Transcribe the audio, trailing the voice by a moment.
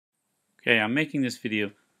Okay, I'm making this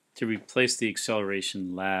video to replace the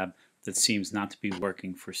acceleration lab that seems not to be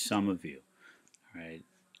working for some of you. All right,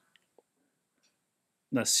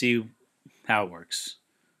 let's see how it works.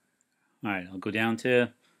 All right, I'll go down to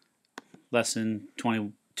lesson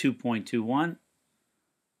 22.21.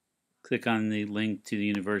 Click on the link to the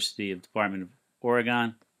University of Department of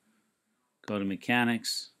Oregon. Go to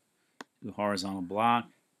Mechanics, do horizontal block,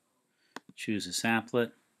 choose a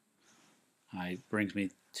applet. It brings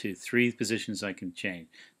me to three positions I can change: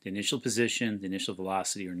 the initial position, the initial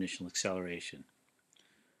velocity, or initial acceleration.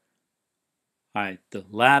 Alright, the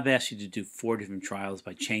lab asks you to do 4 different trials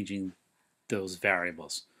by changing those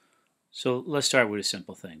variables. So let's start with a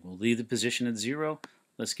simple thing. We'll leave the position at 0.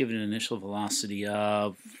 Let's give it an initial velocity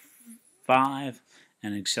of 5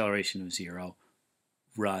 and an acceleration of 0.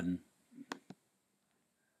 Run.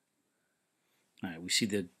 Alright, we see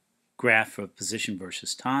the graph of position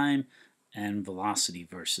versus time and velocity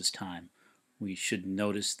versus time. We should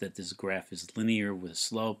notice that this graph is linear with a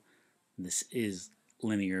slope. This is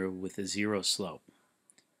linear with a 0 slope.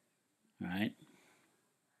 All right.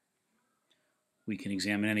 We can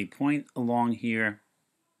examine any point along here,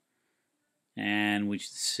 and we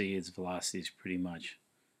should see its velocity is pretty much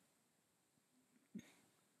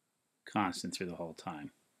constant through the whole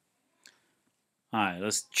time. All right,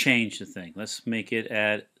 let's change the thing. Let's make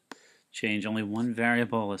it change only one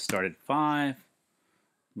variable. Let's start at 5.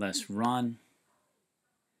 Let's run.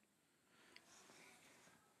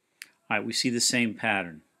 All right, we see the same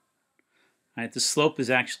pattern. All right, the slope is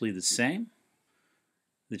actually the same.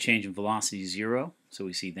 The change in velocity is 0, so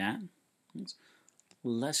we see that.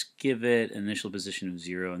 Let's give it an initial position of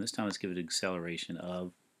 0, and this time let's give it an acceleration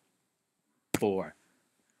of 4.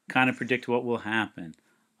 Kind of predict what will happen.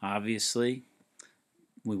 Obviously,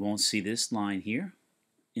 we won't see this line here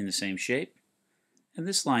in the same shape, and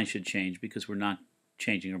this line should change because we're not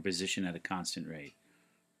changing our position at a constant rate.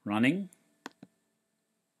 Running.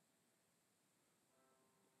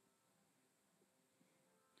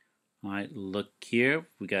 All right, look here.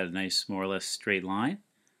 We got a nice, more or less straight line,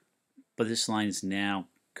 but this line is now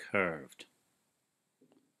curved.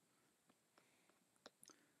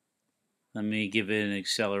 Let me give it an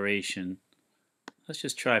acceleration. Let's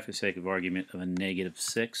just try, for sake of argument, of a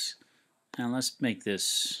 -6, and let's make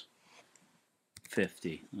this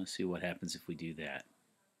 50. Let's see what happens if we do that.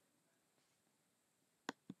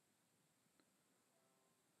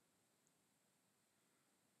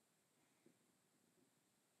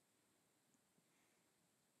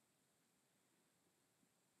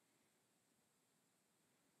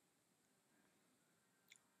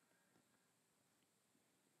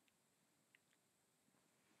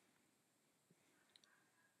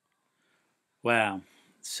 Wow,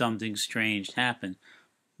 something strange happened,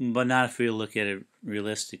 but not if we look at it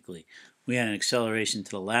realistically. We had an acceleration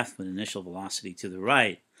to the left with initial velocity to the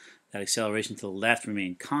right. That acceleration to the left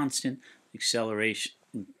remained constant. The acceleration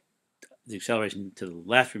to the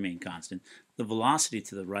left remained constant. The velocity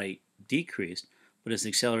to the right decreased, but as the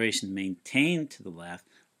acceleration maintained to the left,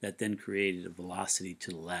 that then created a velocity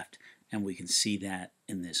to the left, and we can see that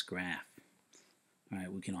in this graph. All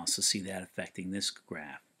right, we can also see that affecting this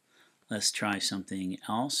graph. Let's try something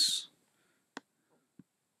else.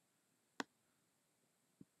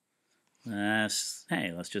 Let's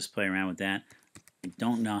just play around with that. I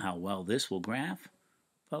don't know how well this will graph,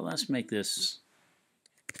 but let's make this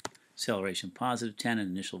acceleration +10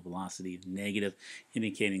 and initial velocity negative,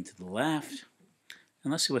 indicating to the left.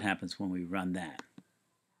 And let's see what happens when we run that.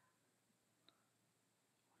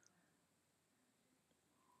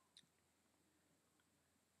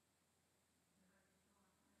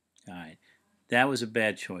 All right, that was a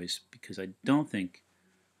bad choice because I don't think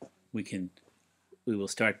we will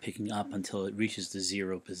start picking up until it reaches the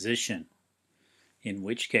 0 position. In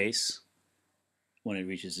which case, when it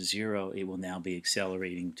reaches the 0, it will now be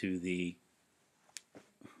accelerating to the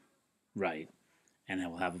right, and it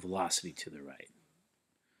will have a velocity to the right.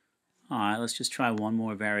 All right, let's just try one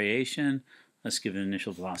more variation. Let's give it an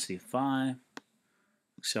initial velocity of 5,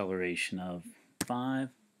 acceleration of 5,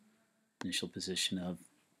 initial position of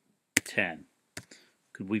 10.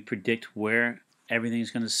 Could we predict where everything is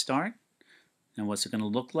going to start and what's it going to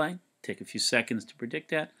look like? Take a few seconds to predict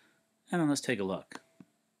that, and then let's take a look.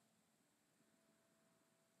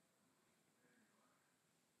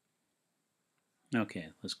 Okay,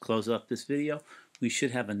 let's close up this video. We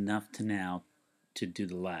should have enough now to do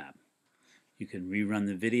the lab. You can rerun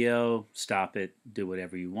the video, stop it, do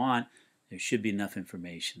whatever you want. There should be enough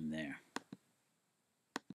information there.